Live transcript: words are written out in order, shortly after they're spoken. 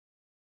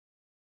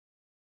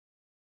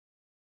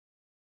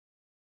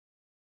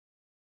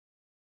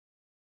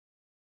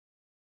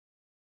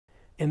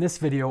In this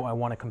video, I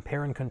want to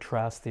compare and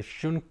contrast the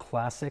Shun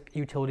Classic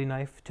utility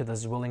knife to the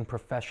Zwilling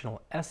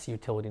Professional S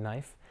utility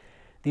knife.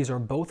 These are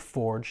both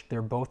forged,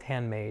 they're both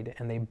handmade,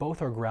 and they both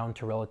are ground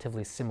to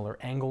relatively similar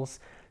angles,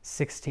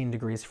 16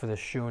 degrees for the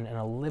Shun and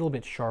a little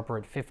bit sharper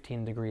at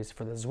 15 degrees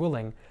for the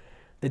Zwilling.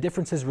 The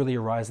differences really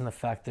arise in the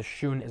fact the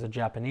Shun is a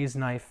Japanese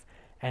knife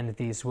and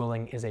the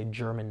Zwilling is a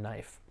German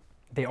knife.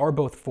 They are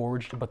both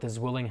forged, but the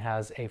Zwilling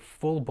has a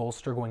full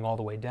bolster going all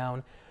the way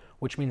down,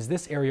 which means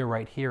this area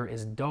right here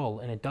is dull,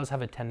 and it does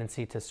have a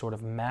tendency to sort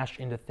of mash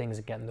into things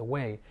and get in the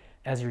way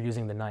as you're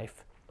using the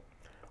knife.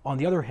 On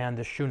the other hand,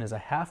 the Shun is a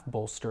half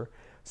bolster,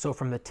 so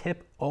from the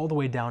tip all the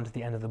way down to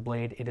the end of the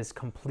blade, it is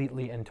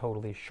completely and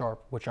totally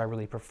sharp, which I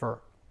really prefer.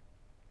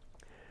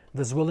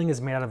 The Zwilling is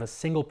made out of a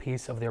single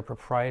piece of their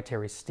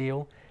proprietary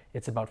steel.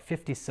 It's about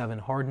 57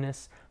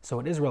 hardness, so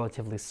it is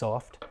relatively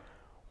soft,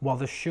 while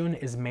the Shun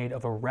is made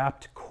of a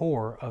wrapped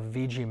core of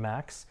VG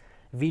Max.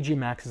 VG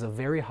Max is a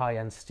very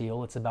high-end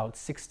steel. It's about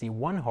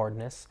 61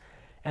 hardness,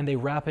 and they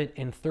wrap it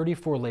in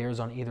 34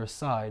 layers on either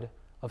side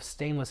of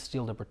stainless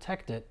steel to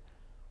protect it,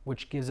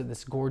 which gives it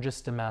this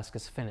gorgeous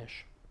Damascus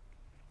finish.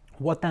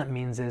 What that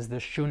means is the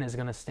Shun is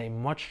going to stay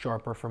much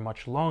sharper for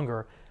much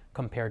longer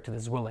compared to the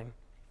Zwilling.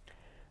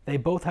 They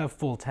both have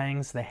full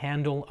tangs. The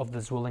handle of the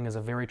Zwilling is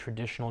a very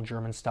traditional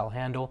German-style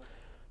handle,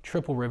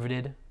 triple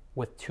riveted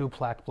with two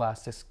black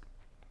plastics.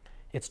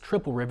 It's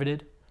triple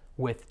riveted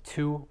with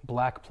two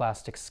black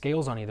plastic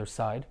scales on either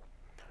side,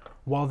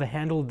 while the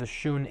handle of the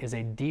Shun is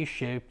a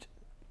D-shaped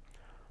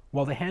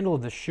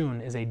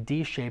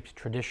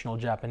traditional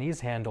Japanese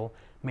handle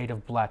made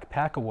of black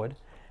pakka-wood,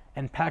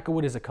 and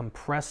pakka-wood is a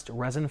compressed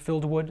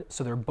resin-filled wood,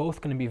 so they're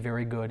both going to be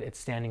very good at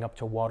standing up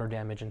to water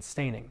damage and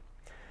staining.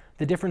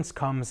 The difference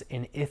comes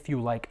in if you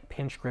like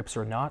pinch grips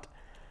or not.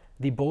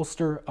 The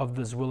bolster of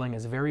the Zwilling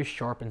is very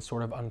sharp and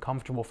sort of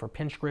uncomfortable for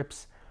pinch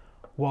grips,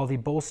 while the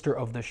bolster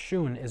of the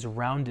Shun is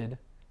rounded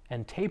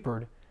and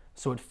tapered,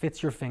 so it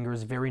fits your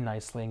fingers very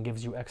nicely and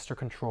gives you extra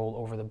control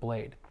over the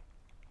blade.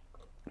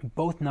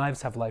 Both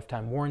knives have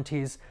lifetime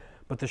warranties,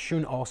 but the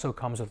Shun also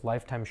comes with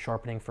lifetime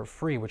sharpening for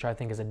free, which I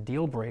think is a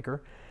deal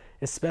breaker,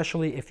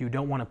 especially if you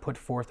don't want to put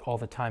forth all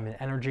the time and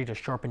energy to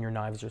sharpen your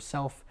knives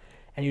yourself,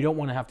 and you don't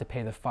want to have to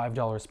pay the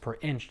 $5 per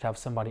inch to have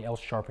somebody else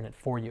sharpen it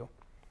for you.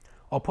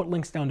 I'll put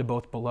links down to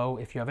both below.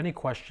 If you have any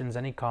questions,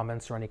 any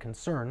comments, or any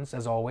concerns,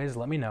 as always,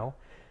 let me know.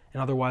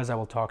 And otherwise, I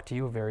will talk to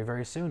you very,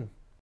 very soon.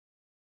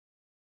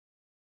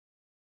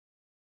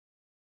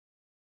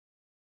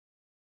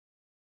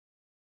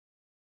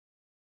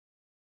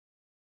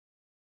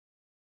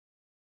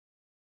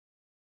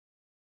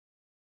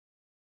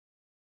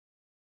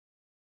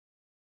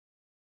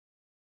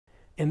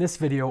 In this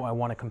video, I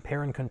want to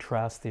compare and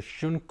contrast the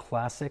Shun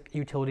Classic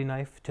utility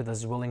knife to the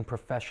Zwilling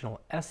Professional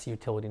S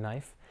utility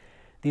knife.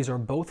 These are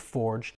both forged,